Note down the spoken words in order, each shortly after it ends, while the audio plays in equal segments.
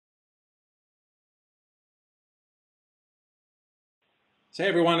So, hey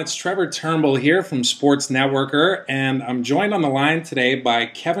everyone, it's Trevor Turnbull here from Sports Networker, and I'm joined on the line today by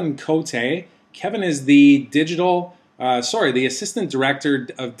Kevin Cote. Kevin is the Assistant Director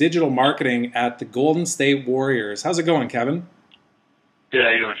of Digital Marketing at the Golden State Warriors. How's it going, Kevin? Good. How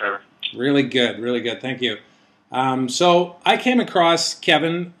you doing, Trevor? Really good, really good. Thank you. So I came across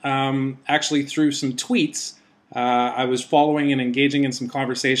Kevin actually through some tweets. I was following and engaging in some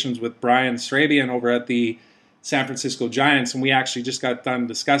conversations with Brian Strabian over at the San Francisco Giants, and we actually just got done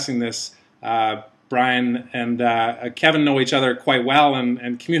discussing this. Brian and Kevin know each other quite well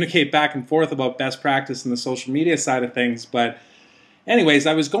and communicate back and forth about best practice in the social media side of things. But anyways,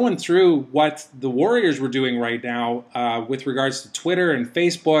 I was going through what the Warriors were doing right now with regards to Twitter and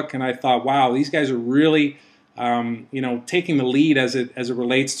Facebook, and I thought, wow, these guys are really taking the lead as it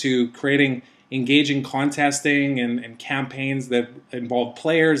relates to creating engaging contesting and campaigns that involve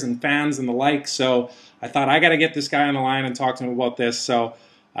players and fans and the like. So I thought I got to get this guy on the line and talk to him about this. So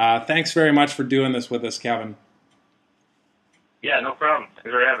thanks very much for doing this with us, Kevin. Yeah, no problem.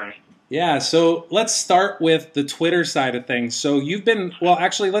 Thanks for having me. Yeah, so let's start with the Twitter side of things. So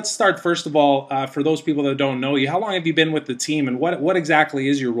let's start first of all, for those people that don't know you, how long have you been with the team, and what exactly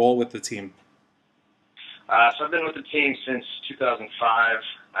is your role with the team? So I've been with the team since 2005.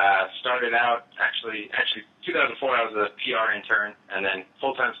 Started out, actually 2004 I was a PR intern, and then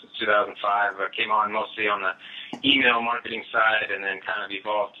full-time since 2005. I came on mostly on the email marketing side, and then kind of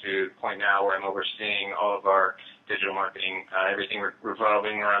evolved to the point now where I'm overseeing all of our digital marketing, everything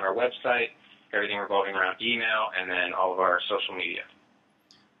revolving around our website, everything revolving around email, and then all of our social media.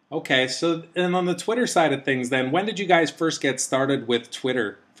 Okay, so and on the Twitter side of things then, when did you guys first get started with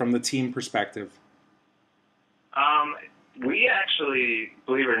Twitter from the team perspective? We actually,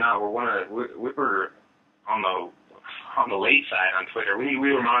 believe it or not, we were on the late side on Twitter. We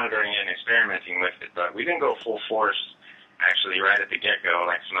were monitoring and experimenting with it, but we didn't go full force actually right at the get-go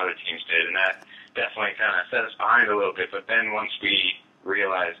like some other teams did, and that definitely kind of set us behind a little bit. But then once we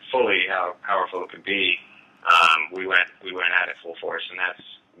realized fully how powerful it could be, we went at it full force, and that's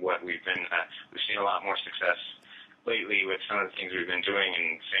what we've we've seen a lot more success lately with some of the things we've been doing,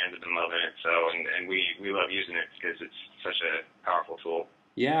 and fans have been loving it. So, and we love using it because it's such a powerful tool.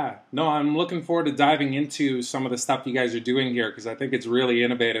 Yeah, no, I'm looking forward to diving into some of the stuff you guys are doing here because I think it's really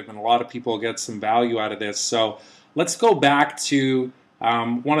innovative and a lot of people get some value out of this. So let's go back to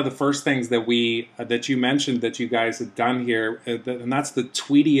one of the first things that you mentioned that you guys had done here, and that's the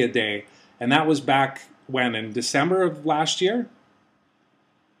Tweety-a-Day, and that was back when, in December of last year?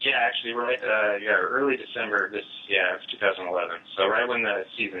 Yeah, actually, right. Early December of 2011. So right when the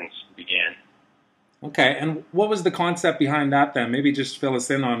seasons began. Okay, and what was the concept behind that then? Maybe just fill us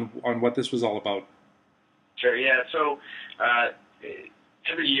in on what this was all about. Sure. Yeah. So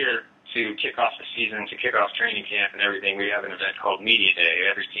every year to kick off the season, to kick off training camp and everything, we have an event called Media Day.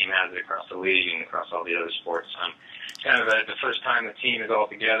 Every team has it across the league and across all the other sports. Kind of the first time the team is all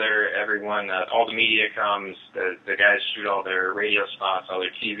together, everyone, all the media comes, the guys shoot all their radio spots, all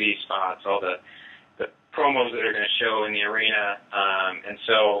their TV spots, all the promos that are going to show in the arena, and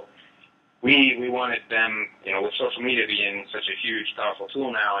so we wanted them, with social media being such a huge, powerful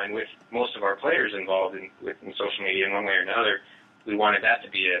tool now, and with most of our players involved in social media in one way or another, we wanted that to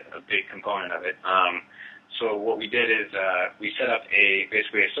be a big component of it. So what we did is we set up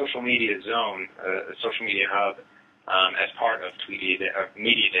basically a social media zone, a social media hub, as part of Media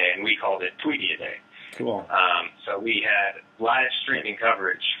Day, and we called it Tweety-a-Day. Cool. So we had live streaming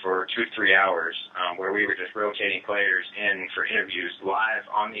coverage for 2 to 3 hours, where we were just rotating players in for interviews live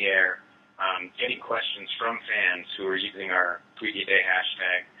on the air, getting questions from fans who were using our Tweety-a-Day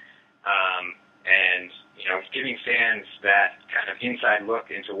hashtag, and giving fans that kind of inside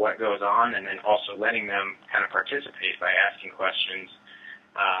look into what goes on, and then also letting them kind of participate by asking questions.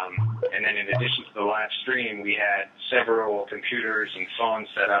 And then in addition to the live stream, we had several computers and phones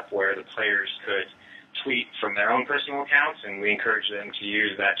set up where the players could tweet from their own personal accounts, and we encouraged them to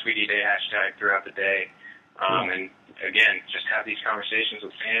use that Tweety-a-Day hashtag throughout the day. And again, just have these conversations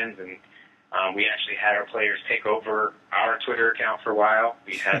with fans, and we actually had our players take over our Twitter account for a while.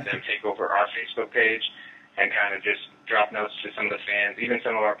 We had them take over our Facebook page and kind of just drop notes to some of the fans, even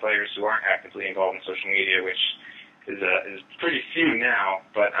some of our players who aren't actively involved in social media, which is pretty few now,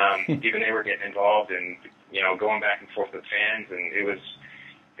 but even they were getting involved and going back and forth with fans, and it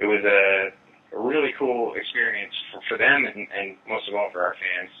was a really cool experience for them and most of all for our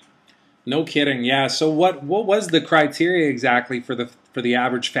fans. No kidding, yeah. So what was the criteria exactly for the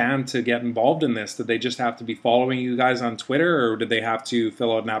average fan to get involved in this? Did they just have to be following you guys on Twitter, or did they have to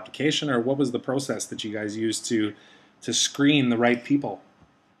fill out an application, or what was the process that you guys used to screen the right people?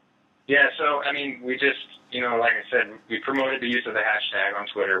 Yeah, so I mean, we just, like I said, we promoted the use of the hashtag on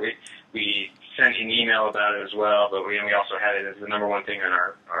Twitter. We sent an email about it as well, but we also had it as the number one thing on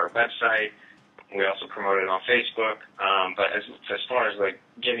our website. We also promoted it on Facebook. But as far as like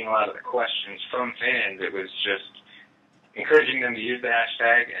getting a lot of the questions from fans, it was just encouraging them to use the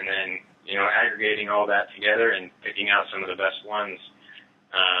hashtag, and then aggregating all that together and picking out some of the best ones.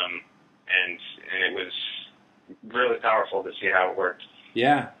 And it was really powerful to see how it worked.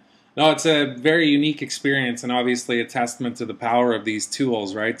 Yeah. No, it's a very unique experience, and obviously a testament to the power of these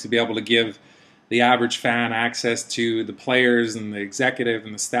tools, right? To be able to give the average fan access to the players and the executive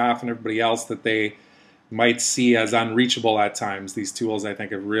and the staff and everybody else that they might see as unreachable at times. These tools, I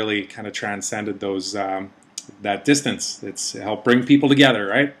think, have really kind of transcended those that distance. It's helped bring people together,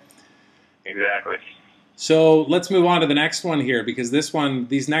 right? Exactly. So let's move on to the next one here, because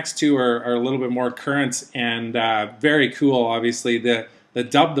these next two are a little bit more current and very cool. Obviously, the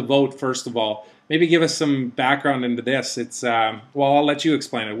Dub the Vote. First of all, maybe give us some background into this. It's well, I'll let you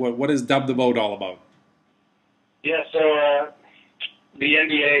explain it. What is Dub the Vote all about? Yeah, so the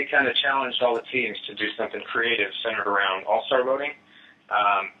NBA kind of challenged all the teams to do something creative centered around All-Star voting.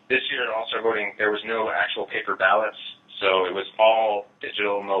 This year at All-Star voting, there was no actual paper ballots. So it was all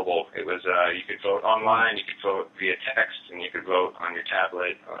digital mobile. It was you could vote online, you could vote via text, and you could vote on your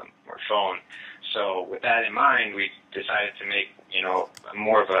tablet or phone. So with that in mind, we decided to make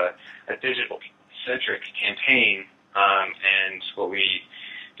more of a digital-centric campaign. And what we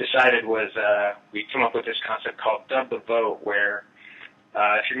decided was we come up with this concept called Dub the Vote, where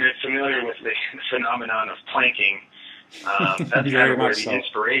if you're familiar with the phenomenon of planking, that's kind of where the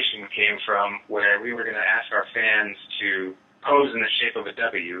inspiration came from, where we were going to ask our fans to pose in the shape of a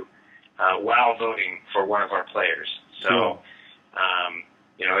W while voting for one of our players. So,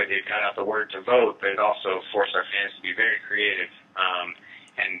 it got out the word to vote, but it also forced our fans to be very creative.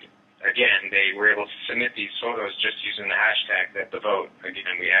 And again, they were able to submit these photos just using the hashtag That the Vote.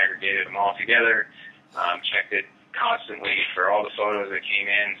 Again, we aggregated them all together, checked it constantly for all the photos that came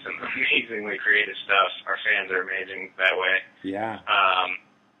in. Some amazingly creative stuff. Our fans are amazing that way. Yeah.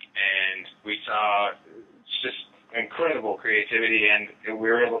 And we saw just incredible creativity, and we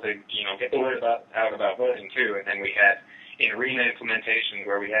were able to get the word out about voting too. And then we had an arena implementation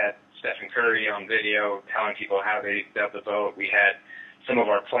where we had Stephen Curry on video telling people how they dubbed the vote. We had some of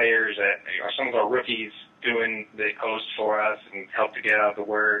our players or some of our rookies doing the post for us and helped to get out the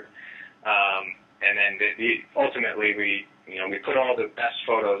word. And then ultimately we put all the best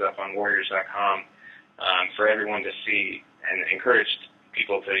photos up on Warriors.com for everyone to see, and encouraged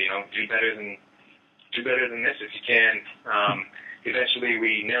people to do better than this if you can. Eventually,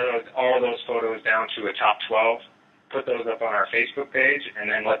 we narrowed all those photos down to a top 12, put those up on our Facebook page, and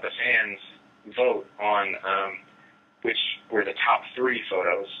then let the fans vote on which were the top 3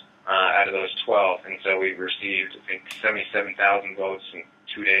 photos out of those 12. And so we received, I think, 77,000 votes in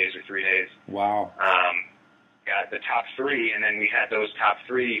 2 days or 3 days. Wow. Got the top 3, and then we had those top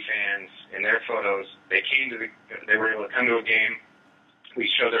 3 fans in their photos. They were able to come to a game. We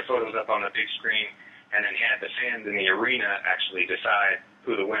showed their photos up on a big screen, and then had the fans in the arena actually decide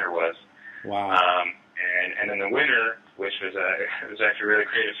who the winner was. Wow. And then the winner, which was actually a really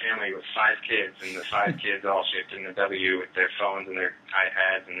creative family with 5 kids, and the 5 kids all shaped in the W with their phones and their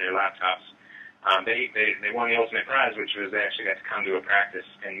iPads and their laptops. They won the ultimate prize, which was they actually got to come to a practice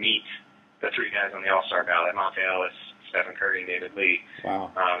and meet the 3 guys on the All-Star ballot: Monte Ellis, Stephen Curry, and David Lee.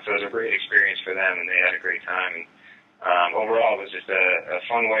 Wow. So it was a great experience for them, and they had a great time. And overall, it was just a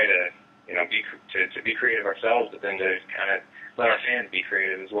fun way to be creative ourselves, but then to kind of let our fans be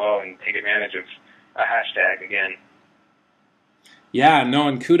creative as well and take advantage of a hashtag again. Yeah, no,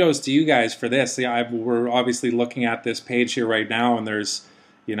 and kudos to you guys for this. Yeah, we're obviously looking at this page here right now, and there's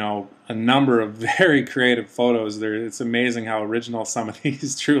a number of very creative photos. It's amazing how original some of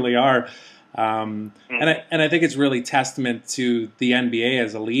these truly are. And I think it's really testament to the NBA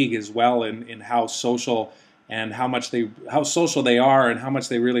as a league as well, in how social and how social they are, and how much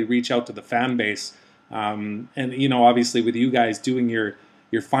they really reach out to the fan base. And obviously with you guys doing your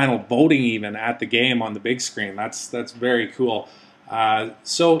final voting even at the game on the big screen, that's very cool. Yeah,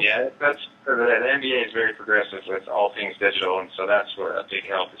 the NBA is very progressive with all things digital, and so that's a big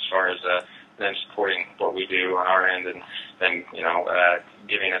help as far as them supporting what we do on our end, and them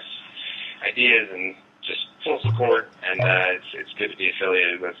giving us ideas and just full support. And it's good to be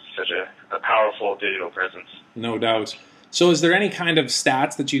affiliated with such a powerful digital presence. No doubt. So is there any kind of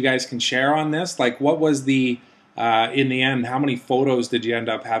stats that you guys can share on this? Like, what was in the end, how many photos did you end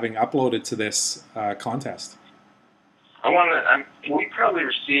up having uploaded to this contest? We probably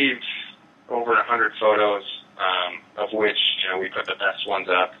received over 100 photos, of which we put the best ones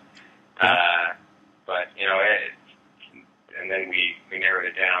up. But and then we narrowed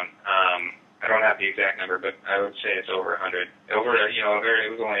it down. I don't have the exact number, but I would say it's over 100. It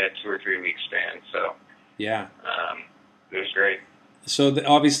was only a 2 or 3 week span, so yeah, it was great. So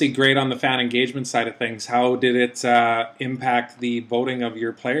obviously great on the fan engagement side of things. How did it impact the voting of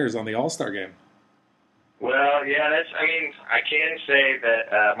your players on the All-Star game? Well, yeah, I can say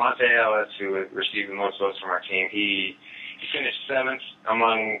that Monte Ellis, who received the most votes from our team, he finished 7th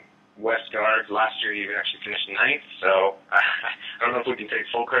among West guards. Last year he actually finished 9th, so I don't know if we can take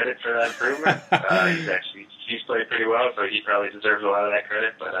full credit for that improvement. He's played pretty well, so he probably deserves a lot of that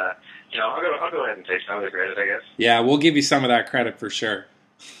credit, but I'll go ahead and take some of the credit, I guess. Yeah, we'll give you some of that credit for sure.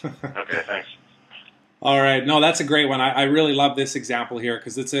 Okay, thanks. All right, no, that's a great one. I really love this example here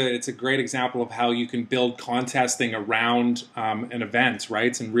because it's a great example of how you can build contesting around an event,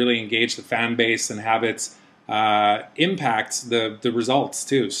 right, and really engage the fan base and have it impact the results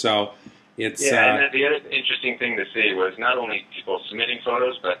too. So it's and the other interesting thing to see was not only people submitting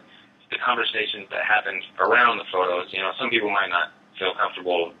photos, but the conversations that happened around the photos. Some people might not feel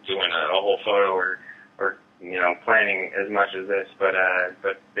comfortable doing a whole photo or planning as much as this, but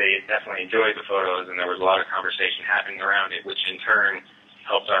they definitely enjoyed the photos, and there was a lot of conversation happening around it, which in turn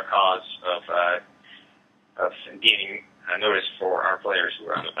helped our cause of gaining notice for our players who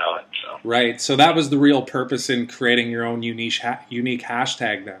were on the ballot. So. Right. So that was the real purpose in creating your own unique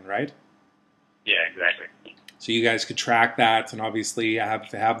hashtag, then, right? Yeah, exactly. So you guys could track that, and obviously have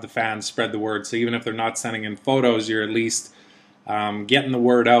the fans spread the word. So even if they're not sending in photos, you're at least getting the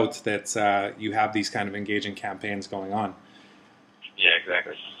word out that you have these kind of engaging campaigns going on. Yeah,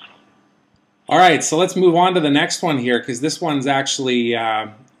 exactly. All right, so let's move on to the next one here, because this one's actually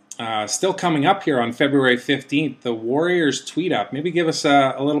still coming up here on February 15th, the Warriors tweet up. Maybe give us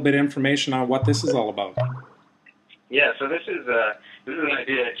a little bit of information on what this is all about. Yeah, so this is an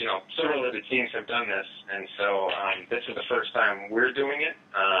idea that, several of the teams have done this, and so this is the first time we're doing it,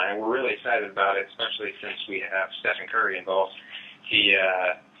 and we're really excited about it, especially since we have Stephen Curry involved.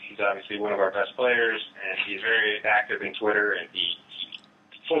 He's obviously one of our best players, and he's very active in Twitter, and he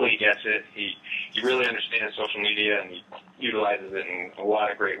fully gets it. He really understands social media, and he utilizes it in a lot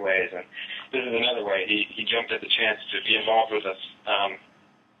of great ways, and this is another way. He jumped at the chance to be involved with us.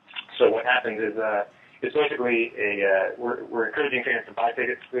 So what happens is it's basically we're encouraging fans to buy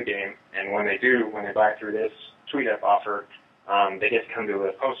tickets to the game, and when they buy through this tweet-up offer, they get to come to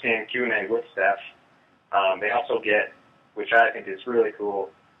a post-game Q&A with Steph. They also get, which I think is really cool,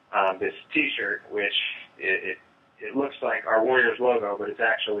 this T-shirt, which it looks like our Warriors logo, but it's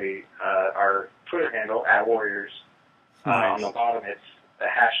actually our Twitter handle, @Warriors. Nice. On the bottom, it's the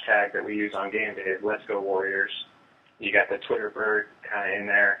hashtag that we use on game day, Let's Go Warriors. You got the Twitter bird kind of in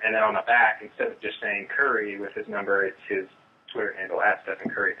there. And then on the back, instead of just saying Curry with his number, it's his Twitter handle,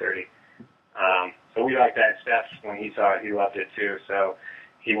 @StephenCurry30. So we like that. Steph, when he saw it, he loved it too. So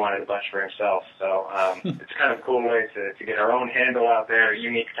he wanted a bunch for himself. So it's kind of a cool way to get our own handle out there, a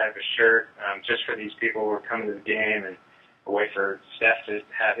unique type of shirt, just for these people who are coming to the game, and a way for Steph to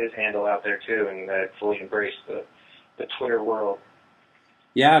have his handle out there too, and fully embrace the Twitter world.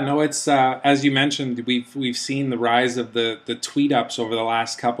 Yeah, no, it's as you mentioned, we've seen the rise of the tweet ups over the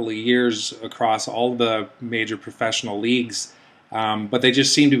last couple of years across all the major professional leagues, but they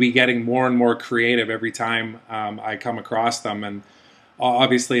just seem to be getting more and more creative every time I come across them, and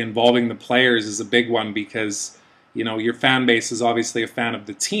obviously involving the players is a big one because your fan base is obviously a fan of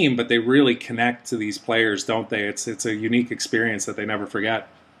the team, but they really connect to these players, don't they? It's a unique experience that they never forget.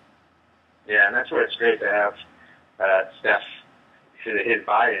 Yeah, and that's where it's great to have Steph. His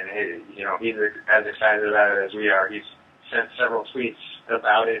buy-in, he's as excited about it as we are. He's sent several tweets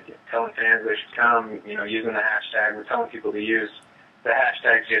about it, telling fans they should come, using the hashtag. We're telling people to use the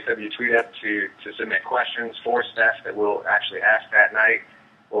hashtag CSW TweetUp to submit questions for Steph that we'll actually ask that night.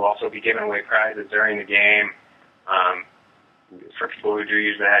 We'll also be giving away prizes during the game for people who do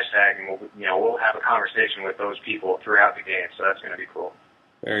use the hashtag, and we'll have a conversation with those people throughout the game, so that's going to be cool.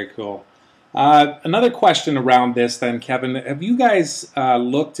 Very cool. Another question around this then, Kevin. Have you guys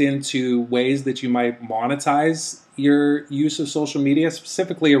looked into ways that you might monetize your use of social media,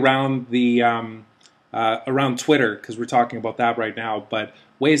 specifically around the around Twitter, because we're talking about that right now, but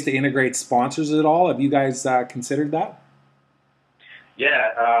ways to integrate sponsors at all? Have you guys considered that?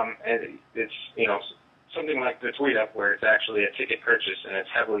 Yeah, it's something like the tweet up where it's actually a ticket purchase and it's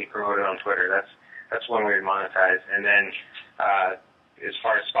heavily promoted on Twitter. That's one way to monetize. And then as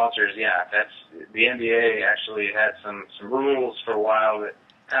far as sponsors, that's the NBA actually had some rules for a while that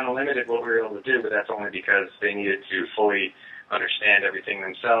kind of limited what we were able to do, but that's only because they needed to fully understand everything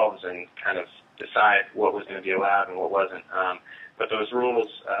themselves and kind of decide what was going to be allowed and what wasn't. But those rules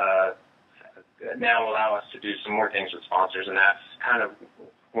now allow us to do some more things with sponsors, and that's kind of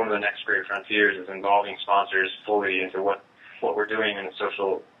one of the next great frontiers is involving sponsors fully into what we're doing in the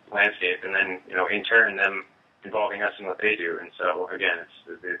social landscape, and then, in turn, them involving us in what they do. And so, again,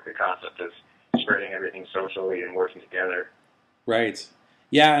 it's the concept of spreading everything socially and working together. Right.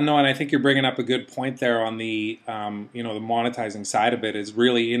 Yeah, no, and I think you're bringing up a good point there on the, the monetizing side of it is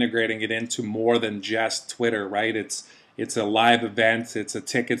really integrating it into more than just Twitter, right? It's a live event, it's a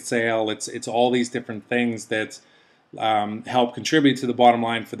ticket sale, it's all these different things that help contribute to the bottom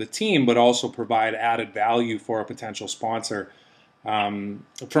line for the team, but also provide added value for a potential sponsor. From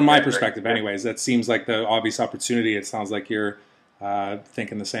my perspective, anyways, that seems like the obvious opportunity. It sounds like you're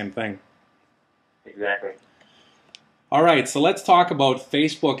thinking the same thing. Exactly. All right, so let's talk about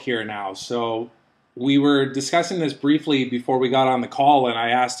Facebook here now. So we were discussing this briefly before we got on the call, and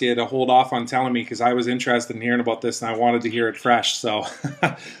I asked you to hold off on telling me because I was interested in hearing about this and I wanted to hear it fresh. So,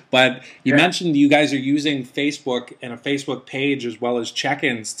 but you mentioned you guys are using Facebook and a Facebook page as well as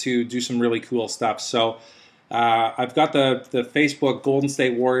check-ins to do some really cool stuff. So I've got the Facebook Golden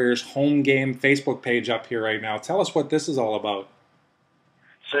State Warriors home game Facebook page up here right now. Tell us what this is all about.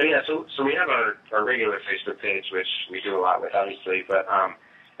 So so we have our regular Facebook page, which we do a lot with, obviously. But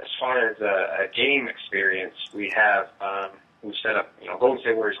as far as a game experience, we've set up Golden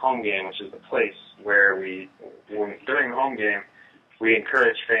State Warriors home game, which is the place where during the home game we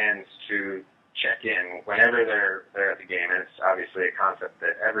encourage fans to check in whenever they're at the game. And it's obviously a concept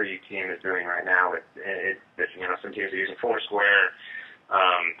that every team is doing right now. Some teams are using Foursquare,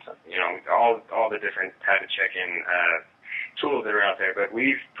 all the different type of check-in tools that are out there, but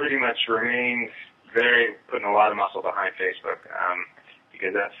we've pretty much remained putting a lot of muscle behind Facebook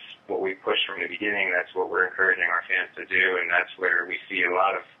because that's what we pushed from the beginning. That's what we're encouraging our fans to do, and that's where we see a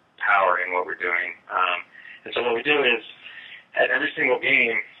lot of power in what we're doing. And so what we do is at every single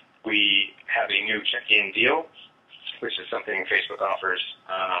game we have a new check-in deal, which is something Facebook offers.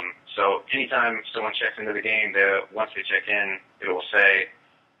 So anytime someone checks into the game, once they check in, it will say,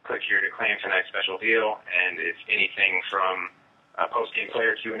 click here to claim tonight's special deal, and it's anything from post-game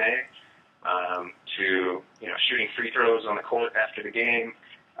player Q&A to shooting free throws on the court after the game.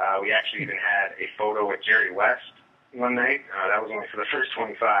 We actually even had a photo with Jerry West one night. That was only for the first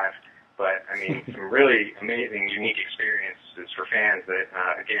 25, but I mean some really amazing, unique experiences for fans that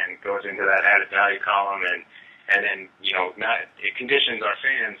again goes into that added value column, and then it conditions our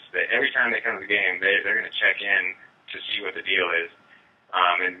fans that every time they come to the game, they're going to check in to see what the deal is.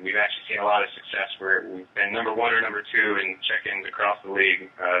 And we've actually seen a lot of success where we've been number 1 or number 2 in check-ins across the league,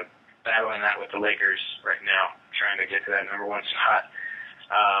 battling that with the Lakers right now, trying to get to that number 1 spot.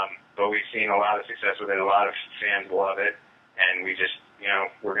 But we've seen a lot of success with it. A lot of fans love it, and we just,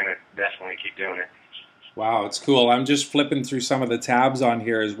 we're going to definitely keep doing it. Wow, it's cool. I'm just flipping through some of the tabs on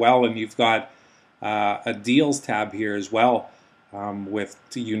here as well, and you've got a deals tab here as well with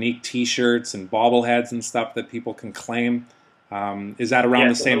unique T-shirts and bobbleheads and stuff that people can claim. Is that around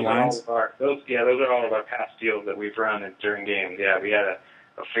the same lines? Those are all of our past deals that we've run during games. Yeah, we had a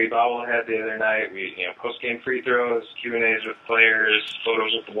free bobblehead the other night. We post-game free throws, Q&As with players,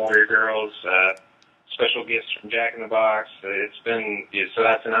 photos with the Warrior girls, special gifts from Jack in the Box. So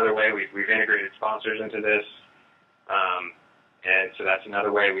that's another way we've integrated sponsors into this, and so that's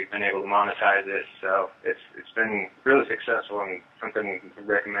another way we've been able to monetize it. So it's been really successful and something we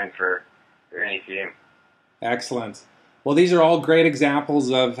recommend for any team. Excellent. Well, these are all great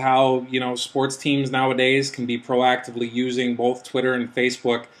examples of how, sports teams nowadays can be proactively using both Twitter and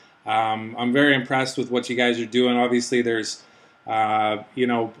Facebook. I'm very impressed with what you guys are doing. Obviously, there's,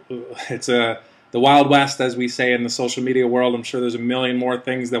 it's the Wild West, as we say in the social media world. I'm sure there's a million more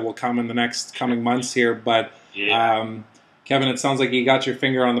things that will come in the next coming months here. But, Kevin, it sounds like you got your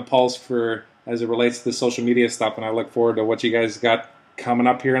finger on the pulse as it relates to the social media stuff, and I look forward to what you guys got coming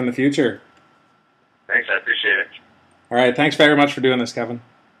up here in the future. Thanks, I appreciate it. All right, thanks very much for doing this, Kevin.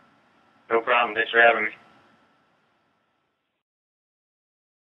 No problem. Thanks for having me.